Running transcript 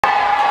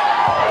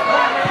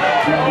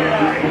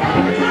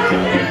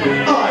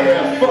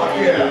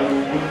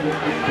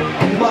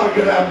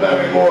fucking that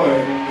baby boy.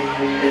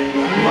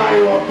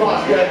 Mario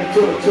Pascal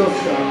to the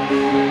Tuska,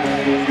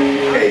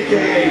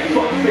 a.k.a.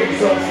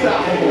 FUCKFACE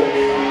Unstoppable.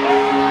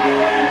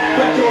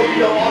 Bet you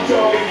don't want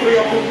y'all get free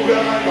up who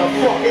gonna knock the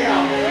fuck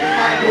out.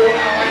 I ain't going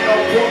out like no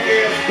punk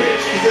ass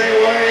bitch, cause they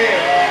were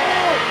here.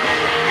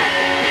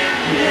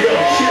 Yo,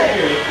 check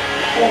it.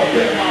 I wanna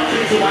bet my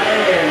teeth to my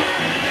ass,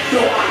 so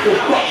I can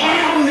fuck my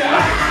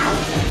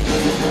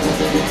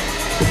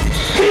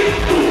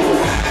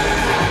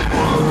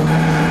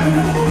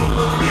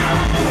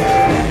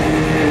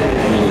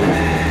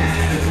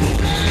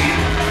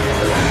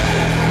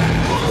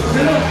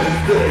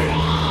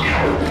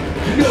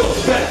You know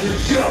the best you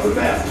shove the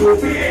mask will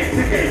be a I'm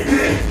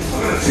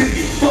gonna see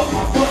you fuck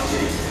my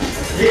buttons.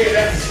 Yeah,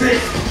 that's the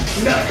stick.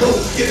 Not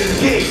close, get in the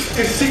game.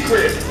 In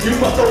secret, you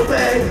must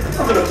obey.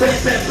 I'm gonna bang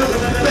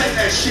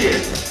that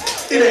shit.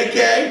 It ain't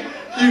gay.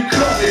 You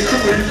come in,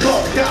 you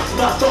come, got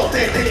my thought,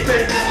 they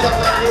bang,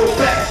 like your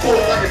back,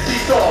 forward like a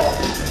seesaw.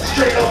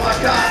 Straight on my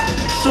god,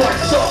 so I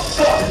suck,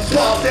 fucking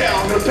swallow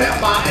down, and pat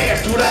my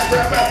ass to that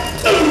rap out.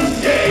 Ooh,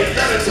 yeah,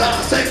 that is how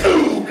I say,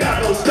 ooh,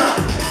 got no stop,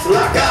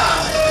 like I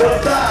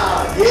don't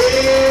die,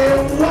 yeah,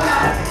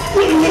 why?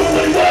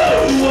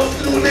 Whoa, what's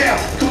new now?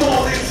 Come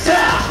on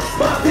inside,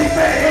 my big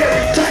fat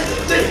hairy track the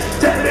thing,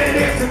 tapping that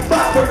ass in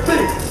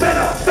 5%,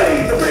 better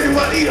fade, the baby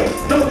one eat 'em,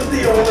 know the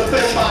deal, wanna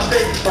bet my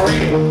thing, or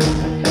eat 'em.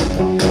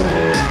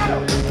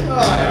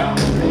 Oh yeah.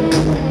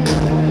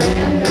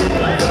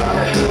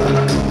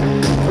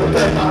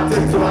 Bet my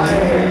dick to my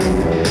ass,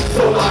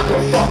 so I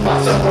can fuck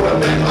myself. Wanna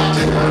bet my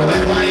dick, wanna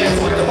bet my ass,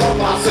 so I can fuck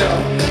myself.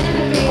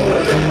 Wanna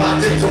bet my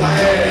dick to my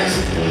ass,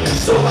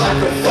 so I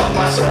can fuck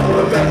myself.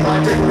 Wanna bet my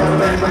dick, wanna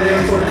bet my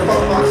ass, so I can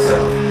fuck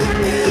myself.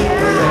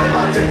 Wanna bet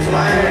my dick to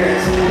my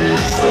ass,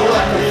 so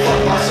I can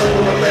fuck myself.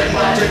 Wanna bet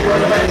my dick,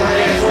 wanna bet my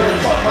ass, so I can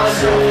fuck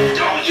myself.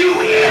 Don't you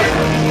hear?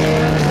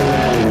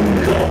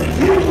 Don't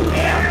you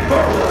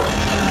ever?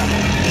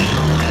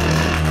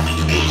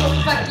 Oh,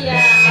 fuck yeah.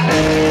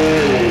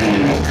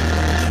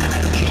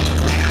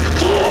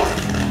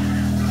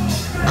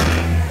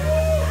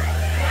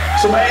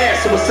 So my ass,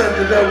 someone said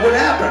to know what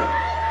happened.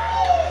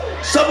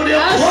 Somebody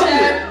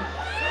unplugged it.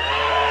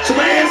 So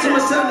my ass,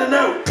 someone sent a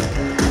note.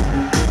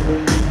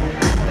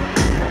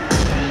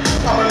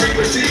 I'm a leak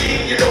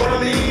machine, you know what I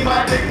mean? I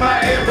take my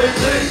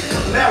everything.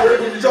 Now we're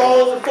in the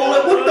jaws and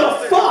falling. What the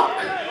fuck?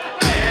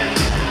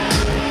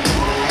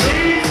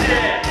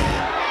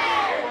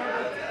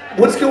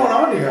 What's going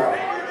on here?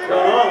 What's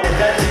going on with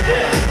that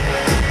shit?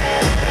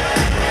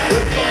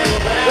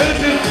 This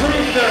is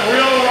proof that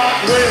real rock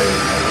wins.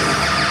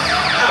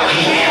 Oh,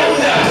 hell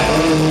no!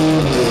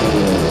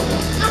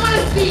 I want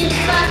to see you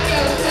fuck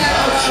yourself.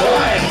 I'm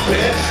trying,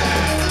 bitch.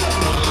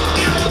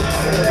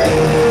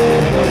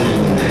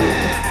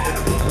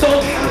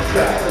 Don't fuck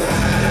that.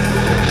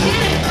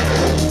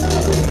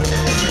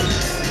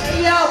 Hey,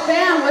 yo,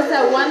 Bam, what's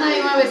that one line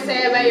you always say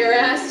about your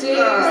ass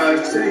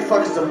cheeks? City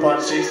fuck is a butt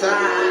cheeks. I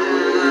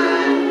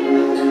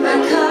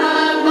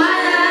cut my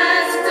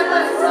ass to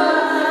my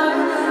front.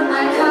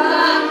 I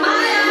cut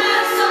my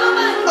ass to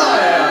my front. Oh,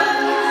 yeah.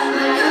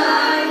 I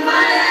cut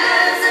my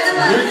ass to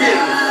my front. You're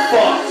getting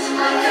fucked.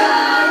 I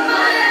cut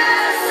my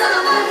ass to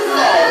my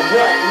front. Oh,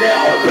 right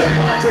now, I bet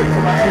my dick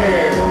to my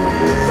head.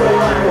 So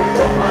I can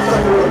fuck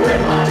myself. I bet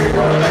my dick,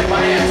 wanna make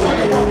my ass so I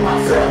can fuck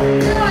myself.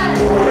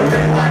 Wanna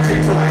bet my dick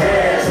to my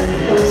ass.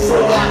 So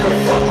I can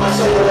fuck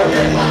myself. Wanna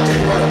bet my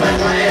dick, wanna make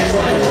my ass so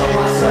I can fuck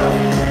myself.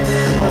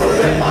 I'ma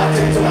bet my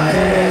dick to my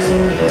ass,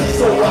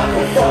 so I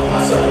can fuck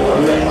myself.